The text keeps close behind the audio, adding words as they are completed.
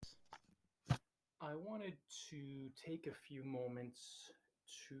I wanted to take a few moments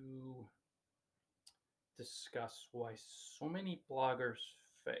to discuss why so many bloggers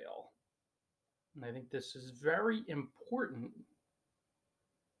fail. And I think this is very important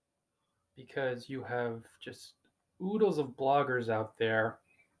because you have just oodles of bloggers out there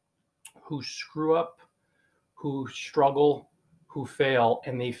who screw up, who struggle, who fail,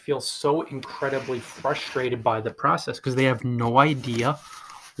 and they feel so incredibly frustrated by the process because they have no idea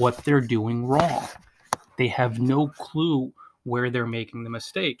what they're doing wrong. They have no clue where they're making the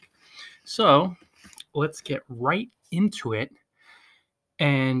mistake. So let's get right into it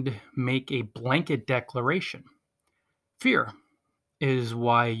and make a blanket declaration. Fear is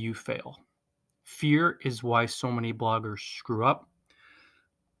why you fail. Fear is why so many bloggers screw up.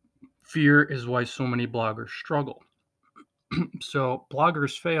 Fear is why so many bloggers struggle. So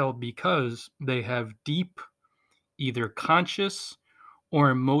bloggers fail because they have deep, either conscious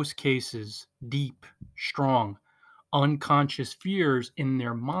or in most cases, deep, strong, unconscious fears in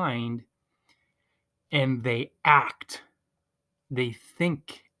their mind, and they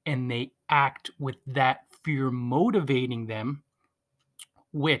think, and they act with that fear motivating them,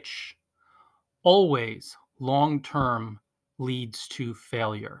 which always long term leads to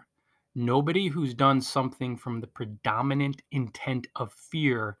failure. Nobody who's done something from the predominant intent of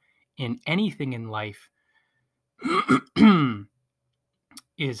fear in anything in life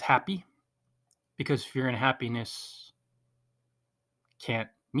is happy, because fear and happiness can't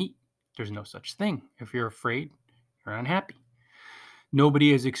meet. There's no such thing. If you're afraid, you're unhappy.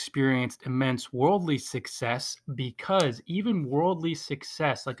 Nobody has experienced immense worldly success, because even worldly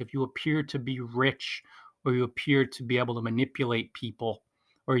success, like if you appear to be rich or you appear to be able to manipulate people,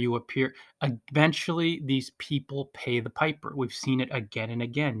 or you appear, eventually these people pay the piper. We've seen it again and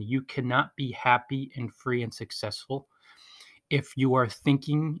again. You cannot be happy and free and successful if you are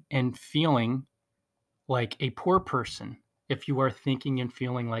thinking and feeling like a poor person, if you are thinking and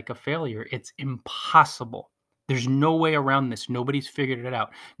feeling like a failure. It's impossible. There's no way around this. Nobody's figured it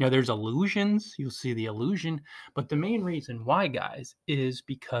out. Now, there's illusions. You'll see the illusion. But the main reason why, guys, is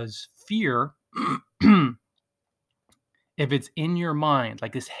because fear, if it's in your mind,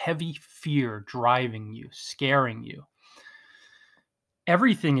 like this heavy fear driving you, scaring you,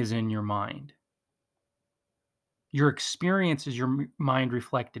 everything is in your mind. Your experience is your mind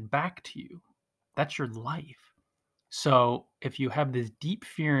reflected back to you. That's your life. So if you have this deep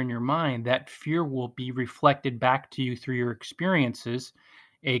fear in your mind, that fear will be reflected back to you through your experiences,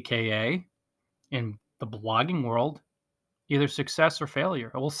 aka in the blogging world, either success or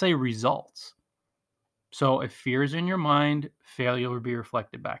failure. I will say results. So if fear is in your mind, failure will be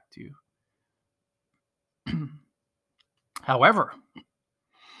reflected back to you. However,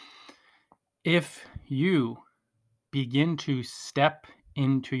 if you begin to step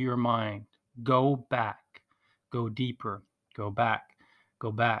into your mind, go back, go deeper, go back,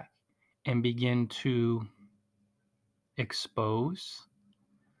 and begin to expose,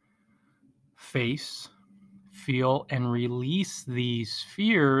 face, feel, and release these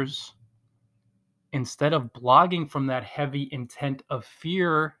fears, instead of blogging from that heavy intent of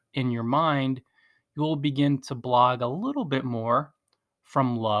fear in your mind, you will begin to blog a little bit more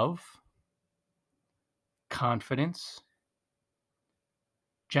from love, confidence,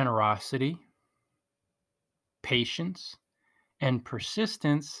 generosity, patience, and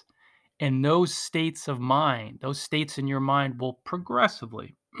persistence. And those states of mind, those states in your mind will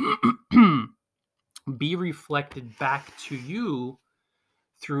progressively be reflected back to you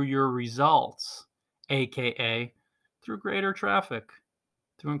through your results, aka through greater traffic,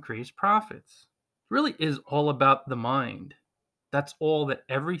 through increased profits. It really is all about the mind. That's all that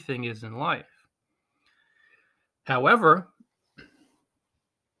everything is in life. However,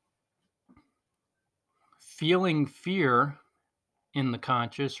 feeling fear in the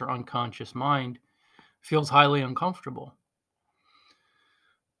conscious or unconscious mind feels highly uncomfortable.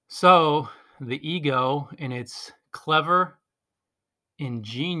 So the ego, in its clever,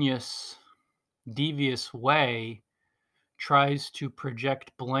 ingenious, devious way, tries to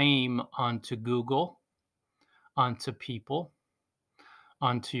project blame onto Google, onto people,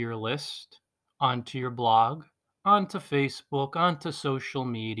 onto your list, onto your blog, onto Facebook, onto social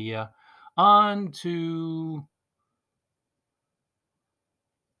media, onto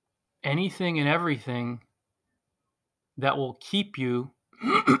anything and everything that will keep you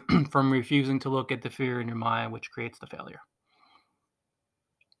from refusing to look at the fear in your mind, which creates the failure.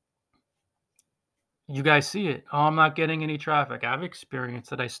 You guys see it. Oh, I'm not getting any traffic. I've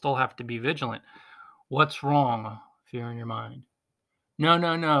experienced it. I still have to be vigilant. What's wrong? Fear in your mind.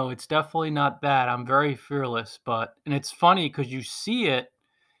 No. It's definitely not that. I'm very fearless. And it's funny because you see it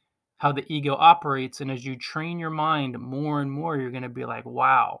how the ego operates. And as you train your mind more and more, you're going to be like,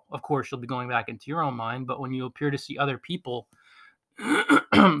 wow. Of course, you'll be going back into your own mind. But when you appear to see other people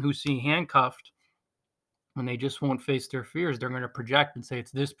who see handcuffed, when they just won't face their fears, they're going to project and say,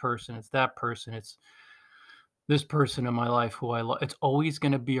 it's this person, it's that person, it's this person in my life who I love. It's always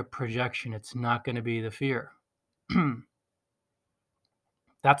going to be a projection. It's not going to be the fear.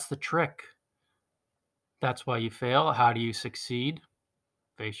 That's the trick. That's why you fail. How do you succeed?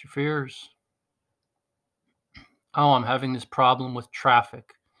 Face your fears. Oh, I'm having this problem with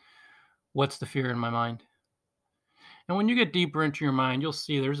traffic. What's the fear in my mind? And when you get deeper into your mind, you'll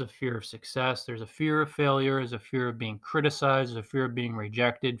see there's a fear of success, there's a fear of failure, there's a fear of being criticized, there's a fear of being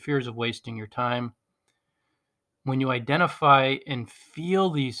rejected, fears of wasting your time. When you identify and feel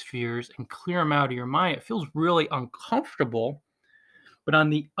these fears and clear them out of your mind, it feels really uncomfortable. But on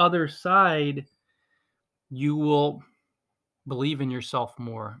the other side, you will believe in yourself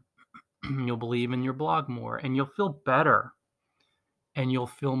more. You'll believe in your blog more, and you'll feel better, and you'll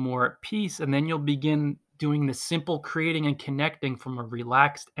feel more at peace. And then you'll begin doing the simple creating and connecting from a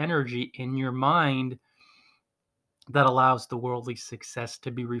relaxed energy in your mind that allows the worldly success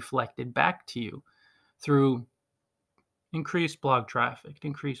to be reflected back to you through increased blog traffic,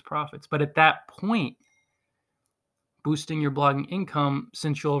 increased profits. But at that point, boosting your blogging income,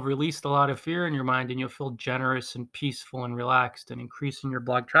 since you'll have released a lot of fear in your mind and you'll feel generous and peaceful and relaxed and increasing your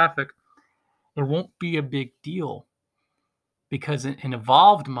blog traffic, it won't be a big deal. Because in an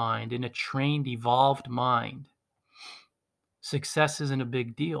evolved mind, in a trained, evolved mind, success isn't a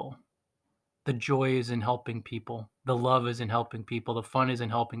big deal. The joy is in helping people. The love is in helping people. The fun is in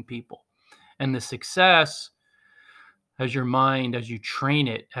helping people. And the success, as your mind, as you train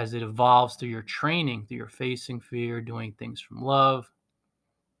it, as it evolves through your training, through your facing fear, doing things from love,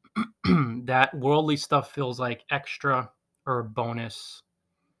 that worldly stuff feels like extra or a bonus.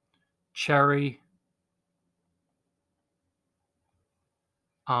 Cherry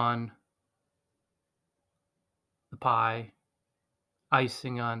on the pie,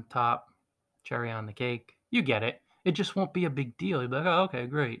 icing on top, cherry on the cake. You get it. It just won't be a big deal. You'll be like, oh, okay,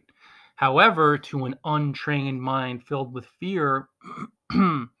 great. However, to an untrained mind filled with fear,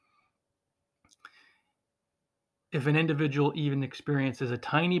 if an individual even experiences a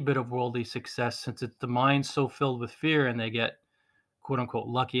tiny bit of worldly success, since it's the mind so filled with fear and they get quote unquote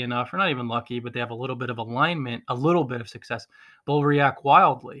lucky enough, or not even lucky, but they have a little bit of alignment, a little bit of success, they'll react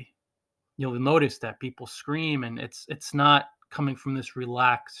wildly. You'll notice that people scream, and it's not coming from this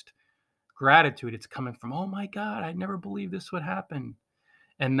relaxed gratitude. It's coming from, oh my God, I never believed this would happen.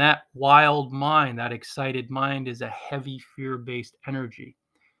 And that wild mind, that excited mind, is a heavy fear-based energy.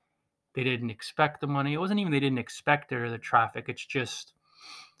 They didn't expect the money. It wasn't even they didn't expect it or the traffic. It's just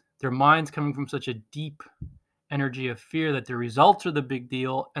their mind's coming from such a deep energy of fear that the results are the big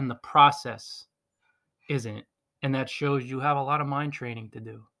deal and the process isn't. And that shows you have a lot of mind training to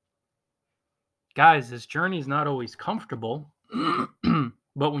do. Guys, this journey is not always comfortable,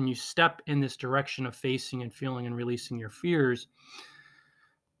 but when you step in this direction of facing and feeling and releasing your fears,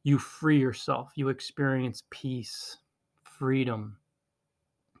 you free yourself. You experience peace, freedom,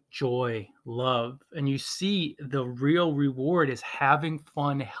 joy, love, and you see the real reward is having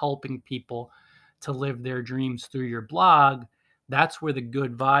fun helping people to live their dreams through your blog. That's where the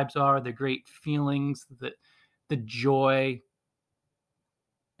good vibes are, the great feelings, the joy,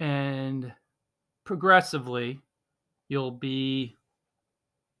 and progressively you'll be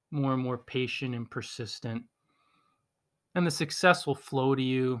more and more patient and persistent, and the success will flow to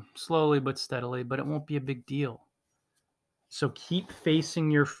you slowly but steadily, but it won't be a big deal. So keep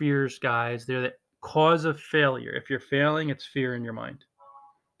facing your fears, guys. They're the cause of failure. If you're failing, it's fear in your mind.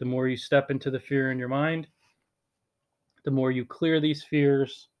 The more you step into the fear in your mind, the more you clear these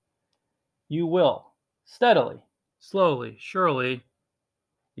fears, you will steadily, slowly, surely,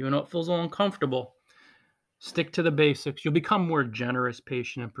 even though it feels a little uncomfortable, stick to the basics. You'll become more generous,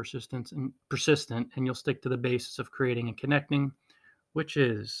 patient, and persistent, and you'll stick to the basis of creating and connecting, which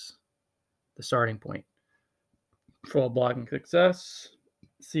is the starting point for all blogging success.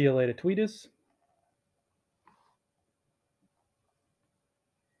 See you later, tweeters.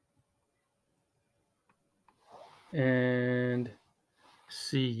 And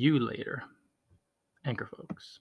see you later, anchor folks.